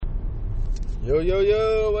Yo, yo,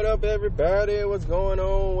 yo, what up, everybody? What's going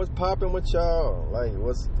on? What's popping with y'all? Like,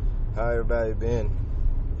 how everybody been?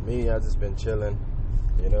 Me, I just been chilling,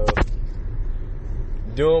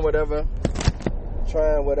 doing whatever,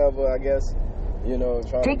 trying whatever, I guess,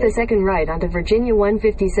 trying Take the second right onto Virginia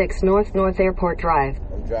 156 North Airport Drive.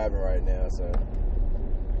 I'm driving right now, so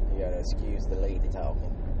you gotta excuse the lady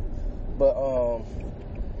talking. But,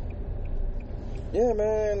 yeah,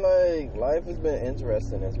 man, like, life has been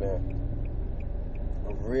interesting. It's been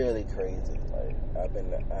really crazy. Like, I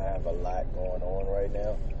have a lot going on right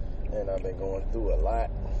now, and I've been going through a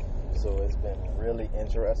lot, so it's been really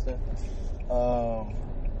interesting. I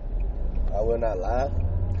will not lie.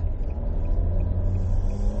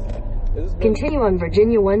 Continue on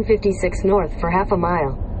Virginia 156 North for half a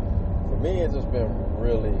mile. For me, it's just been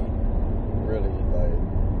really, really, like,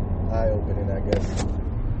 eye-opening, I guess,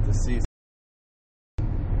 to see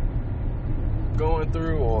going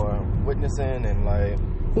through or witnessing and, like,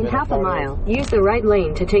 in half a mile, use the right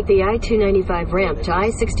lane to take the I-295 ramp to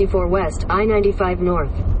I-64 West, I-95 North.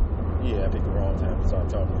 Yeah, I picked the wrong time to start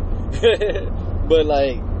talking. But,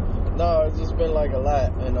 like, no, it's just been, like, a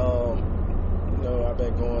lot. And, I've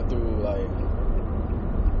been going through, like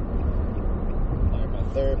my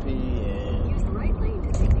therapy and use the right lane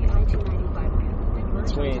to take the I-295 ramp.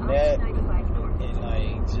 Between that and,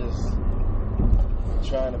 like, just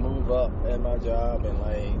trying to move up at my job and,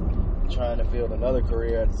 like, trying to build another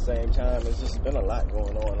career at the same time. It's just been a lot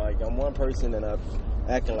going on. Like, I'm one person and I'm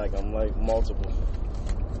acting like I'm, like, multiple.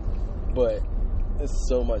 But it's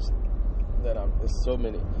so much that there's so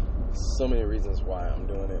many reasons why I'm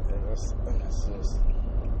doing it. And it's just,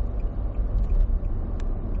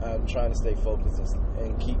 I'm trying to stay focused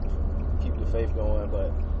and keep the faith going,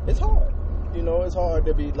 but it's hard. It's hard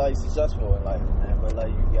to be, like, successful in life, man. But,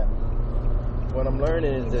 like, what I'm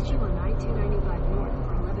learning is that on I-295 North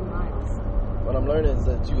for 11 miles. What I'm learning is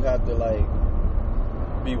that you have to, like,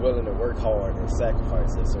 be willing to work hard and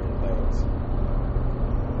sacrifice at certain things.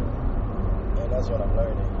 And that's what I'm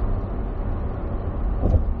learning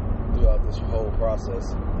throughout this whole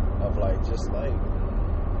process of, like, just, like,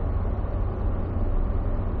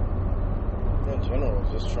 in general,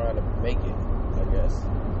 just trying to make it, I guess.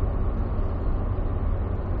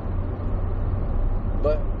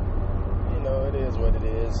 But, it is what it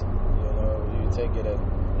is. You take it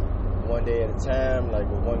one day at a time, like,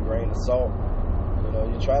 with one grain of salt.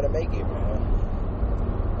 You try to make it, man.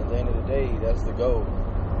 At the end of the day, that's the goal.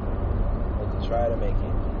 But to try to make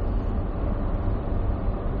it.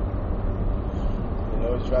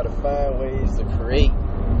 You try to find ways to create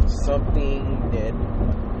something that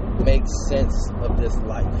makes sense of this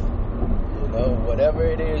life. Whatever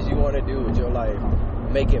it is you want to do with your life,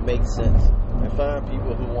 make it make sense. And find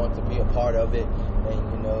people who want to be a part of it,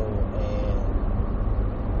 and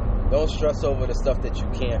don't stress over the stuff that you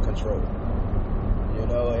can't control.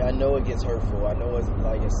 I know it gets hurtful. I know it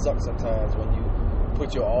sucks sometimes when you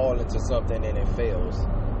put your all into something and it fails,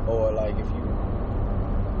 or, like, if you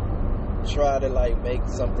try to, like, make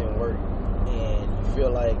something work and you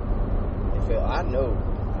feel like it failed. I know,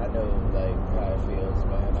 like, how it feels,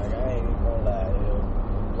 man. Like, I ain't even gonna lie,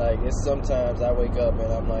 Like, it's sometimes I wake up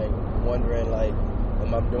and I'm, like, wondering, like,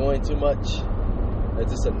 am I doing too much? Is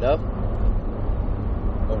this enough?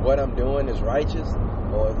 Or what I'm doing is righteous?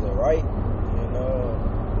 Or is it right?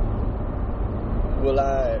 Will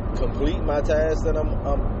I complete my task that I'm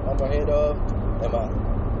ahead of? Am I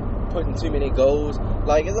putting too many goals?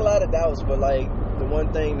 Like, there's a lot of doubts, but, like, the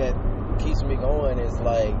one thing that keeps me going is,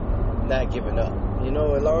 like, not giving up. As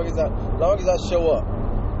long as I show up,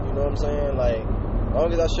 you know what I'm saying? Like, as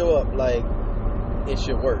long as I show up, like, it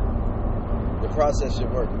should work. The process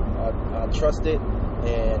should work. I trust it,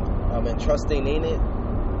 and I'm entrusting in it.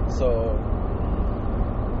 So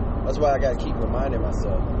that's why I gotta keep reminding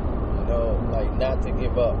myself, like, not to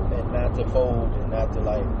give up and not to fold and not to,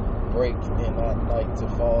 like, break and not, like, to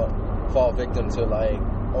fall victim to, like,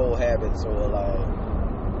 old habits or, like,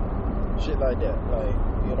 shit like that. Like,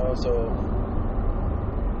 so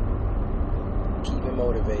keeping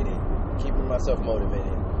motivated, keeping myself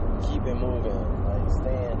motivated, keeping moving, like,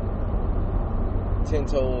 staying 10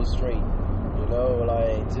 toes straight,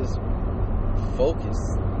 like, just focus.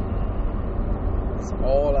 That's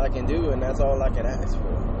all I can do, and that's all I can ask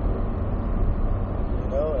for.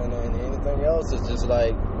 And then anything else is just,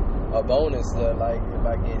 like, a bonus to, like, if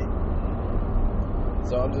I get it.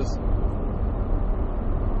 So I'm just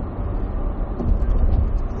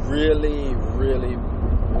really, really,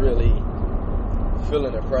 really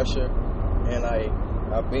feeling the pressure, and, like,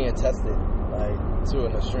 I'm being tested, like, to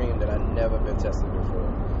an extreme that I've never been tested before.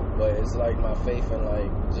 but it's like my faith in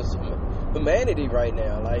like just humanity right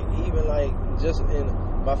now. Like even like just in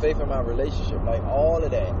my faith in my relationship, like all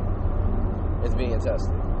of that is being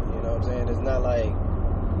tested. You know what I'm saying? It's not like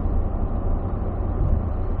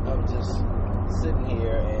I'm just sitting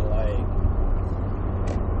here and like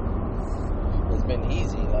it's been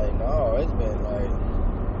easy. Like no, it's been like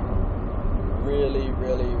really,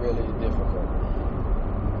 really, really difficult.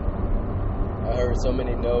 I heard so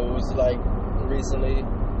many no's like recently.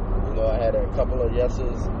 You know, I had a couple of yeses.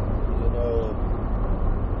 You know,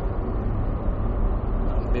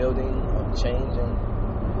 I'm building, I'm changing,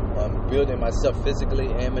 I'm building myself physically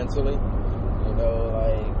and mentally. You know,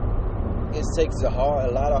 like it takes a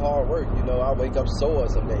lot of hard work. You know, I wake up sore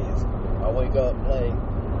some days. I wake up like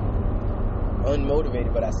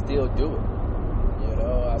unmotivated, but I still do it. You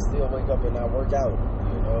know, I still wake up and I work out.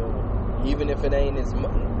 You know, even if it ain't as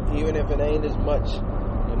much.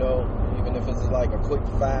 You know, even if it's like a quick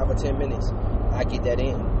 5 or 10 minutes, I get that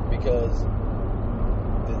in, because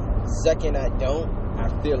the second I don't, I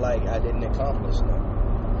feel like I didn't accomplish nothing.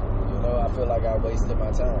 You know, I feel like I wasted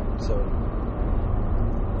my time. So,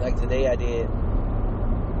 like today, I did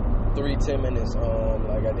 3 10-minutes.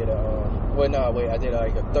 Like I did I did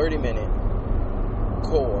like a 30-minute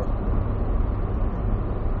core,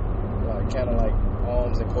 like kind of like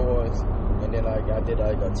arms and cores. And then like I did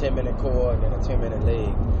like a 10-minute core and then a 10-minute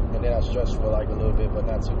leg, and then I stretched for like a little bit, but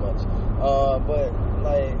not too much. But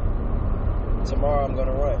like tomorrow I'm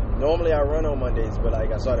gonna run. Normally I run on Mondays, but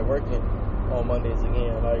like I started working on Mondays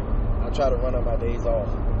again. Like I try to run on my days off,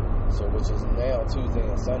 so which is now Tuesday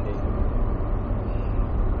and Sunday.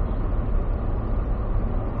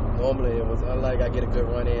 Normally it was like I get a good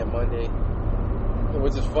run in Monday,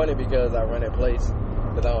 which is funny because I run in place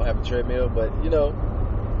because I don't have a treadmill, but you know.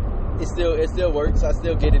 It still works. I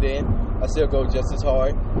still get it in. I still go just as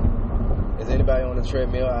hard as anybody on the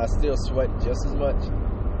treadmill. I still sweat just as much,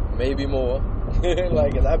 maybe more.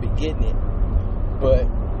 Like, 'cause I be getting it. But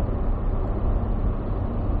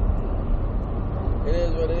it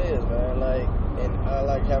is what it is, man. Like, and I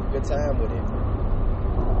like have a good time with it.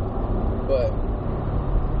 But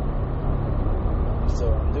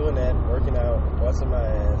so I'm doing that, working out, busting my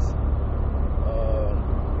ass.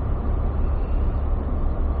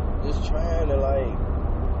 Just trying to like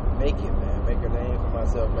make it, man. Make a name for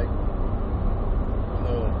myself.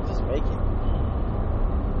 Just make it.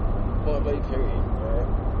 Point blank period, man.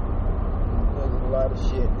 There's a lot of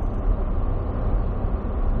shit.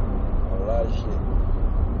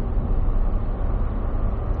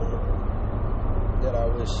 That I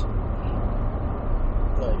wish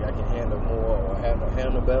like I can handle more or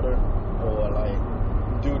handle better or like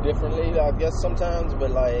do differently, I guess sometimes,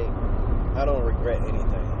 but like I don't regret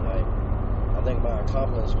anything. Like, I think my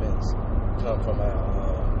accomplishments come from my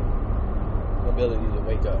ability to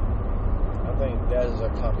wake up. I think that is a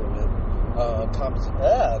accomplishment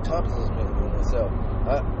in itself.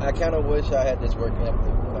 I kind of wish I had this work ethic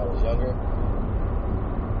when I was younger,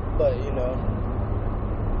 but you know,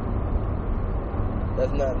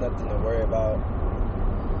 that's not nothing to worry about.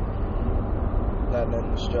 Not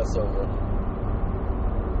nothing to stress over.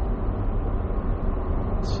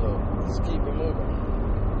 So let's keep it moving.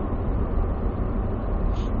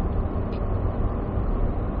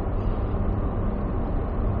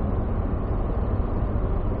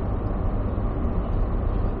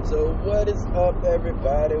 So what is up,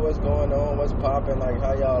 everybody? What's going on? What's popping? Like,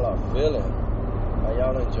 how y'all are feeling? Are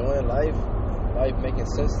y'all enjoying life? Life making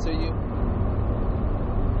sense to you?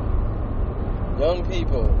 Young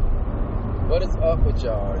people, what is up with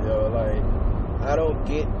y'all, yo? Like, I don't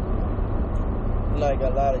get, like, a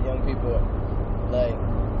lot of young people, like,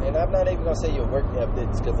 and I'm not even gonna say your work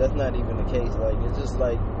ethics, because that's not even the case. Like, it's just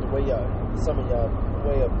like the way some of y'all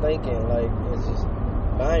way of thinking, like, it's just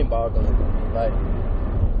mind-boggling to me. Like,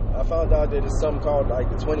 I found out that there's something called like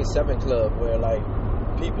the 27 Club, where like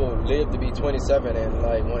people live to be 27 and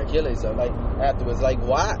like want to kill themselves. Like afterwards, like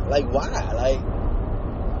why? Like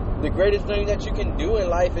the greatest thing that you can do in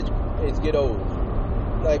life is get old.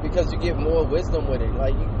 Like because you get more wisdom with it.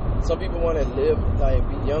 Like some people want to live like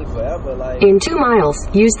be young forever. Like in 2 miles,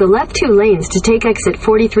 use the left 2 lanes to take exit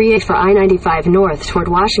 43A for I-95 north toward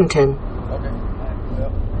Washington. Okay.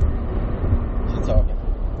 Yep. She's talking.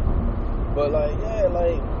 But like yeah,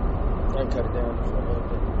 like. I cut it down for a little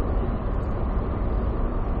bit.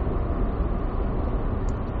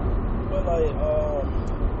 But like,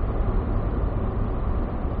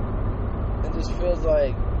 it just feels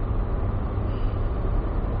like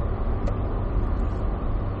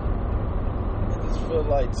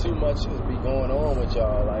too much is be going on with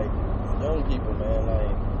y'all, like young people, man.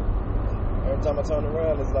 Like every time I turn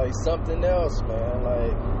around, it's like something else, man.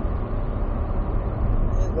 Like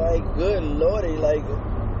Like, good lordy, like,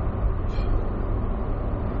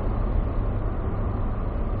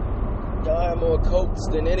 y'all have more coats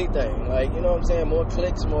than anything. Like, you know what I'm saying? More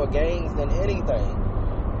cliques, more gangs than anything.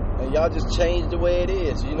 And y'all just changed the way it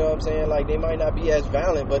is. You know what I'm saying? Like, they might not be as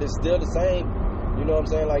violent, but it's still the same. You know what I'm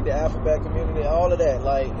saying? Like, the alphabet community, all of that.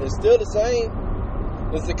 Like, it's still the same.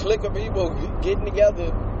 It's a clique of people getting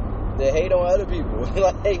together that hate on other people.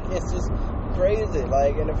 Like, it's just crazy.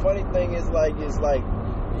 Like, and the funny thing is, like, it's like,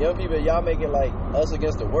 young people, y'all make it like us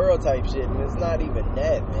against the world type shit, and it's not even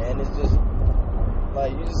that, man. It's just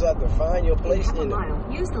like you just have to find your place in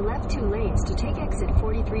it. Use the left 2 lanes to take exit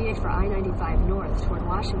 43A for I-95 north toward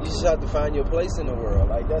Washington. You just have to find your place in the world.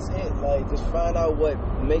 Like, that's it. Like, just find out what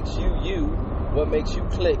makes you you, what makes you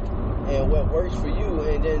click, and what works for you,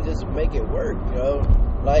 and then just make it work, you know?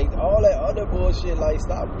 Like, all that other bullshit, like,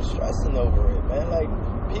 stop stressing over it, man. Like,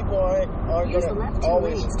 people aren't Use gonna the left 2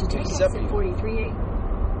 always lanes to take accept exit you. 43A.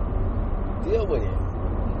 Deal with it.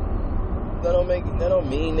 That don't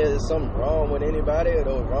mean there's something wrong with anybody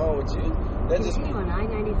or wrong with you. That just on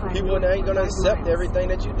I-95 people north ain't gonna accept miles. everything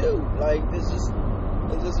that you do. Like, it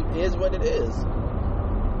just is what it is.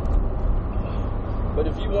 But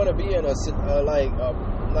if you want to be in a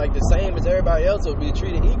like the same as everybody else or be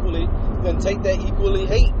treated equally, then take that equally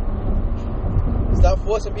hate. Stop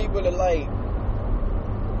forcing people to like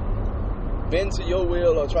bend to your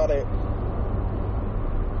will or try to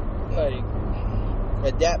like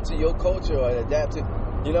adapt to your culture or adapt to,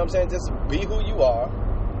 you know what I'm saying? Just be who you are,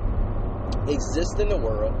 exist in the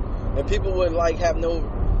world, and people would like have no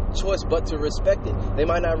choice but to respect it. They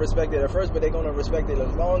might not respect it at first, but they're gonna respect it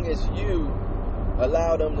as long as you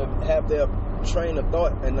allow them to have their train of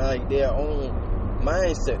thought and like their own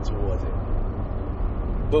mindset towards it.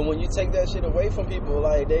 But when you take that shit away from people,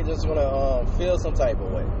 like, they just gonna feel some type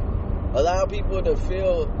of way. Allow people to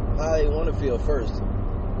feel how they want to feel first,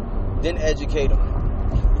 then educate them.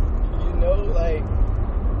 You know, like,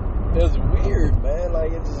 it's weird, man.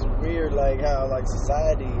 Like, it's just weird, like, how, like,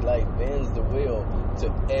 society, like, bends the wheel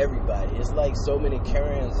to everybody. It's like so many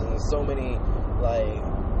Karens and so many, like,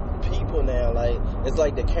 people now. Like, it's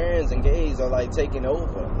like the Karens and gays are, like, taking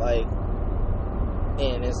over. Like,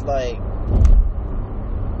 and it's like,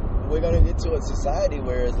 we're gonna get to a society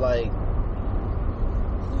where it's like,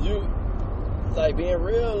 you, like, being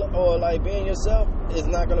real or, like, being yourself is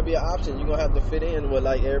not gonna be an option. You're gonna have to fit in with,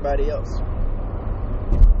 like, everybody else.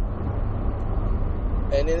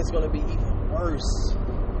 And then it's gonna be even worse.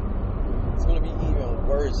 It's gonna be even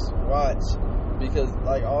worse. Watch. Because,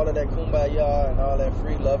 like, all of that kumbaya and all that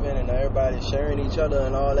free loving and everybody sharing each other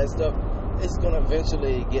and all that stuff, it's gonna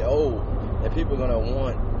eventually get old. And people are gonna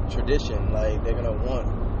want tradition. Like, they're gonna want,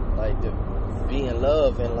 like, to be in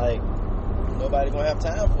love, and, like, nobody gonna have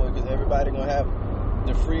time for it because everybody gonna have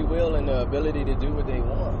the free will and the ability to do what they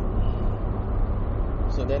want.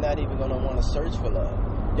 So they're not even gonna want to search for love.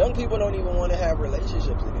 Young people don't even want to have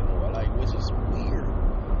relationships anymore, like, which is weird.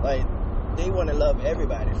 Like, they want to love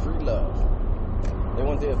everybody, free love. They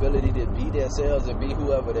want the ability to be themselves and be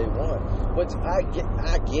whoever they want. Which I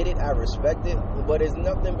get it, I respect it, but it's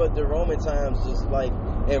nothing but the Roman times, just like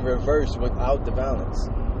in reverse without the violence.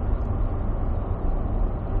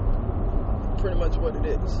 Pretty much what it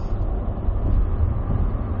is.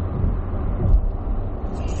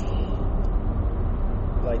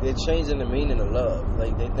 Like, they're changing the meaning of love.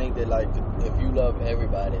 Like, they think that, like, if you love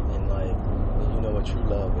everybody, then, like, then you know what true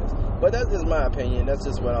love is. But that's just my opinion. That's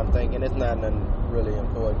just what I'm thinking. It's not nothing really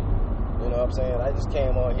important. You know what I'm saying? I just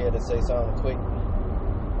came on here to say something quick.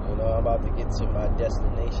 You know, I'm about to get to my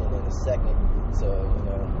destination in a second. So, you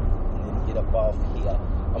know, I need to get up off here.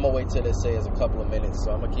 I'm going to wait till it says a couple of minutes.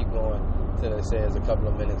 So I'm going to keep going till it says a couple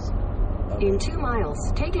of minutes. In 2 miles,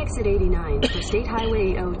 take exit 89 for State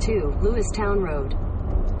Highway 02, Lewistown Road.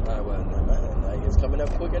 Alright, well, never mind. Like, it's coming up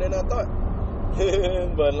quicker than I thought.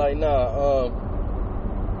 But, like, nah,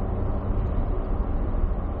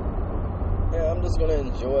 yeah, I'm just gonna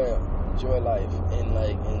enjoy life and,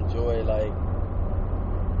 like, enjoy, like,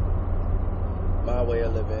 my way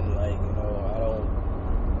of living. Like, you know, I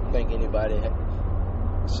don't think anybody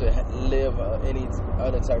should live any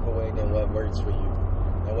other type of way than what works for you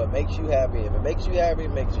and what makes you happy. If it makes you happy,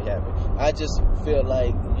 it makes you happy. I just feel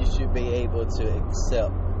like you should be able to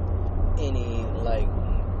accept any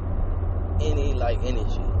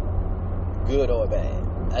energy, good or bad.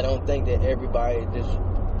 I don't think that everybody just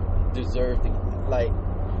deserves to, like,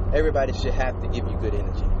 everybody should have to give you good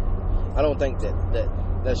energy. I don't think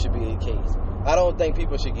that should be the case. I don't think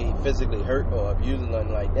people should get physically hurt or abused or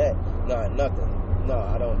nothing like that. No, nothing. No,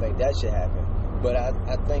 I don't think that should happen. But I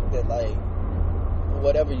think that, like,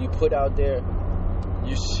 whatever you put out there,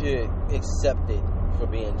 you should accept it for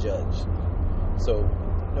being judged. So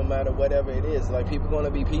no matter whatever it is, like, people gonna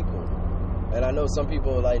be people. And I know some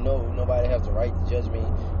people are like, no, nobody has the right to judge me,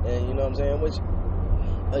 and you know what I'm saying, which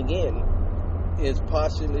again is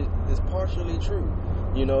partially true.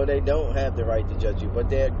 You know, they don't have the right to judge you, but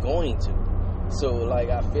they're going to. So like,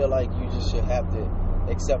 I feel like you just should have to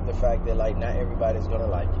accept the fact that, like, not everybody's gonna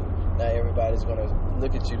like you. Not everybody's gonna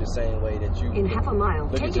look at you the same way that you. In half a mile,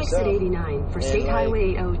 take exit 89 for State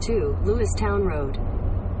Highway 802, Lewistown Road.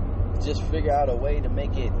 Just figure out a way to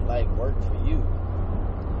make it, like, work for you.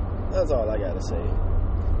 That's all I gotta say.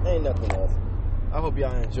 Ain't nothing else. I hope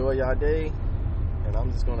y'all enjoy y'all day, and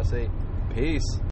I'm just gonna say peace.